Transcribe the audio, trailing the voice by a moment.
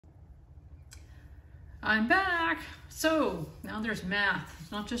I'm back. So now there's math.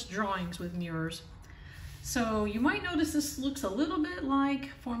 It's not just drawings with mirrors. So you might notice this looks a little bit like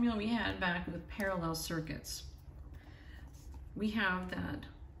formula we had back with parallel circuits. We have that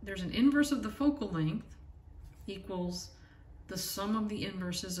there's an inverse of the focal length equals the sum of the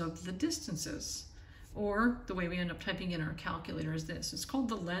inverses of the distances. Or the way we end up typing in our calculator is this. It's called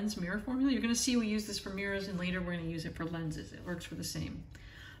the lens mirror formula. You're going to see we use this for mirrors, and later we're going to use it for lenses. It works for the same.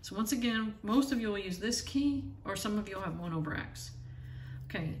 So once again, most of you will use this key, or some of you will have 1 over x.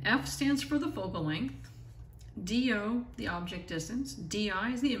 Okay, F stands for the focal length, DO, the object distance,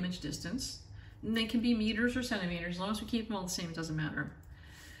 DI is the image distance, and they can be meters or centimeters. As long as we keep them all the same, it doesn't matter.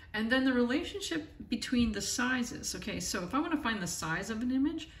 And then the relationship between the sizes. Okay, so if I want to find the size of an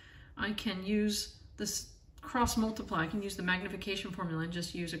image, I can use this cross multiply. I can use the magnification formula and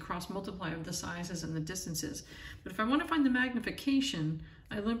just use a cross multiply of the sizes and the distances. But if I want to find the magnification,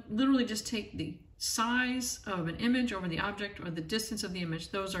 I literally just take the size of an image over the object or the distance of the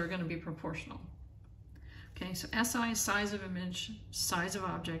image. Those are going to be proportional. Okay, so SI is size of image, size of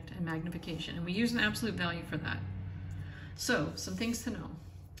object, and magnification. And we use an absolute value for that. So, some things to know.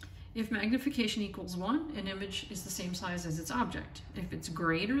 If magnification equals 1, an image is the same size as its object. If it's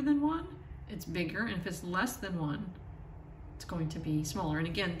greater than 1, it's bigger, and if it's less than 1, it's going to be smaller. And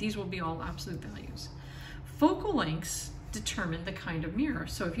again, these will be all absolute values. Focal lengths determine the kind of mirror.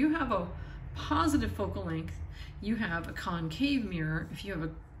 So if you have a positive focal length, you have a concave mirror. If you have a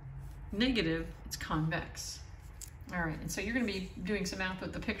negative, it's convex. All right, and so you're going to be doing some math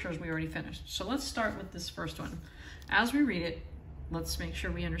with the pictures we already finished. So let's start with this first one. As we read it, let's make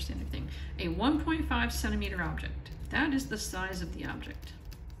sure we understand everything. A 1.5 centimeter object, that is the size of the object,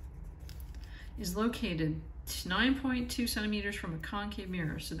 is located 9.2 centimeters from a concave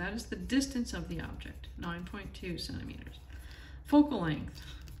mirror. So that is the distance of the object, 9.2 centimeters. Focal length,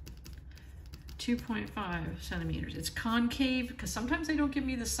 2.5 centimeters. It's concave because sometimes they don't give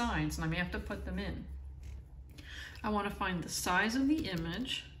me the signs and I may have to put them in. I want to find the size of the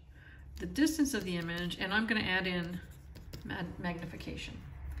image, the distance of the image, and I'm going to add in magnification.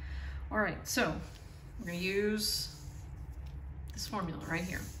 All right, so we're going to use this formula right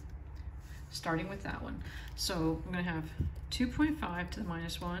here, starting with that one. So I'm going to have 2.5 to the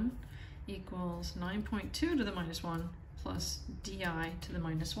minus 1 equals 9.2 to the minus 1 plus di to the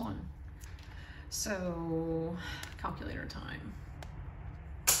minus 1. So calculator time.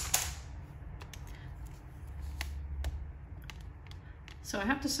 So I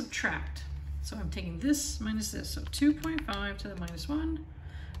have to subtract. So I'm taking this minus this. So 2.5 to the minus 1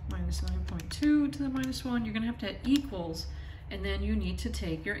 minus 9.2 to the minus 1. You're going to have to add equals, and then you need to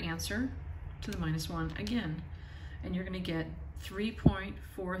take your answer to the minus 1 again. And you're going to get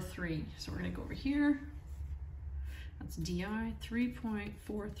 3.43. So we're going to go over here. That's di,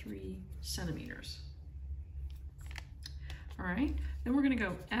 3.43 centimeters. All right, then we're going to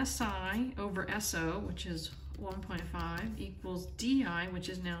go SI over SO, which is 1.5, equals DI, which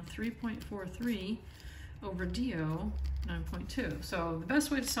is now 3.43 over DO, 9.2. So the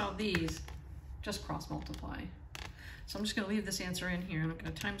best way to solve these, just cross multiply. So I'm just going to leave this answer in here, and I'm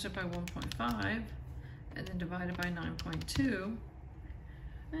going to times it by 1.5, and then divide it by 9.2,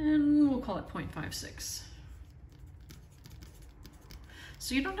 and we'll call it 0.56.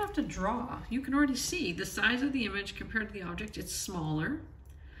 So you don't have to draw. You can already see the size of the image compared to the object, it's smaller.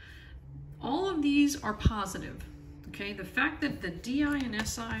 All of these are positive, okay? The fact that the DI and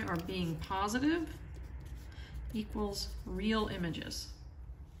SI are being positive equals real images,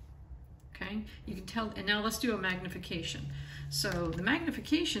 okay? You can tell, and now let's do a magnification. So the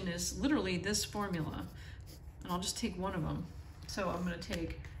magnification is literally this formula, and I'll just take one of them. So I'm going to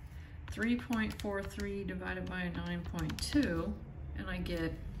take 3.43 divided by 9.2, and I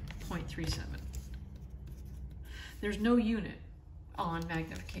get 0.37. There's no unit on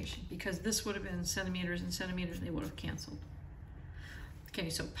magnification because this would have been centimeters and centimeters, and they would have canceled. Okay,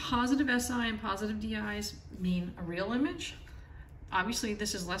 so positive SI and positive DIs mean a real image. Obviously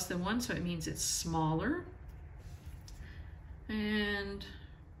this is less than 1, so it means it's smaller. And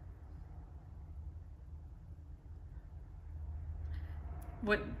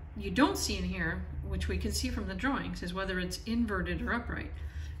what you don't see in here, which we can see from the drawings, is whether it's inverted or upright.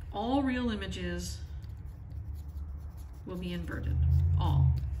 All real images will be inverted,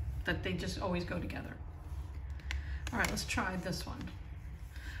 all. That they just always go together. All right, let's try this one.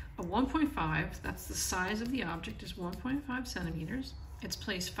 A 1.5, that's the size of the object, is 1.5 centimeters. It's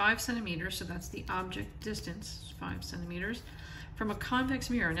placed 5 centimeters, so that's the object distance, 5 centimeters, from a convex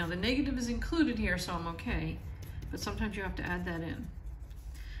mirror. Now the negative is included here, so I'm okay, but sometimes you have to add that in.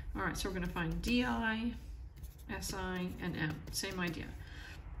 All right, so we're going to find DI, SI, and M. Same idea.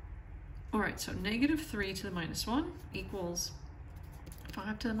 All right, so -3 to the minus 1 equals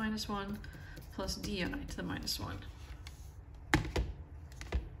 5 to the minus 1 plus di to the minus 1.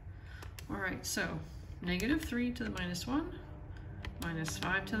 All right, so -3 to the minus 1 minus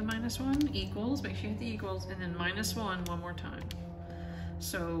 5 to the minus 1 equals, make sure you hit the equals, and then minus 1 one more time.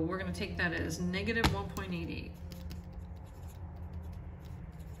 So we're going to take that as -1.88.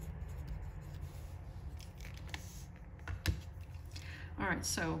 All right,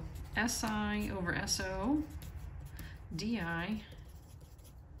 so SI over SO, DI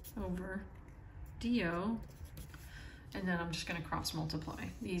over DO, and then I'm just going to cross multiply,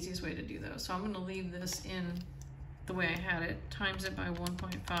 the easiest way to do those. So I'm going to leave this in the way I had it, times it by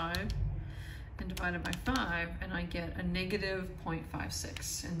 1.5 and divide it by 5, and I get a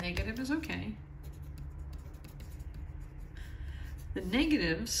 -0.56, and negative is okay. The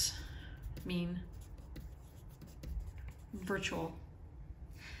negatives mean virtual,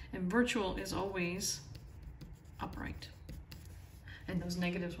 and virtual is always upright, and those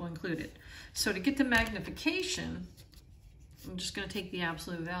negatives will include it. So to get the magnification, I'm just going to take the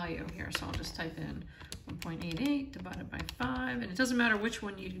absolute value here, so I'll just type in 1.88 divided by 5, and it doesn't matter which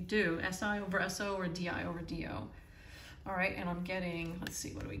one you do, SI over SO or DI over DO. All right, and I'm getting, let's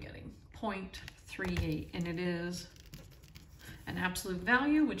see, what are we getting? 0.38, and it is an absolute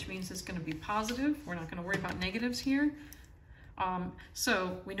value, which means it's going to be positive. We're not going to worry about negatives here.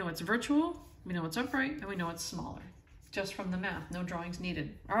 So we know it's virtual, we know it's upright, and we know it's smaller, just from the math. No drawings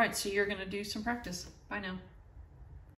needed. All right, so you're going to do some practice. Bye now.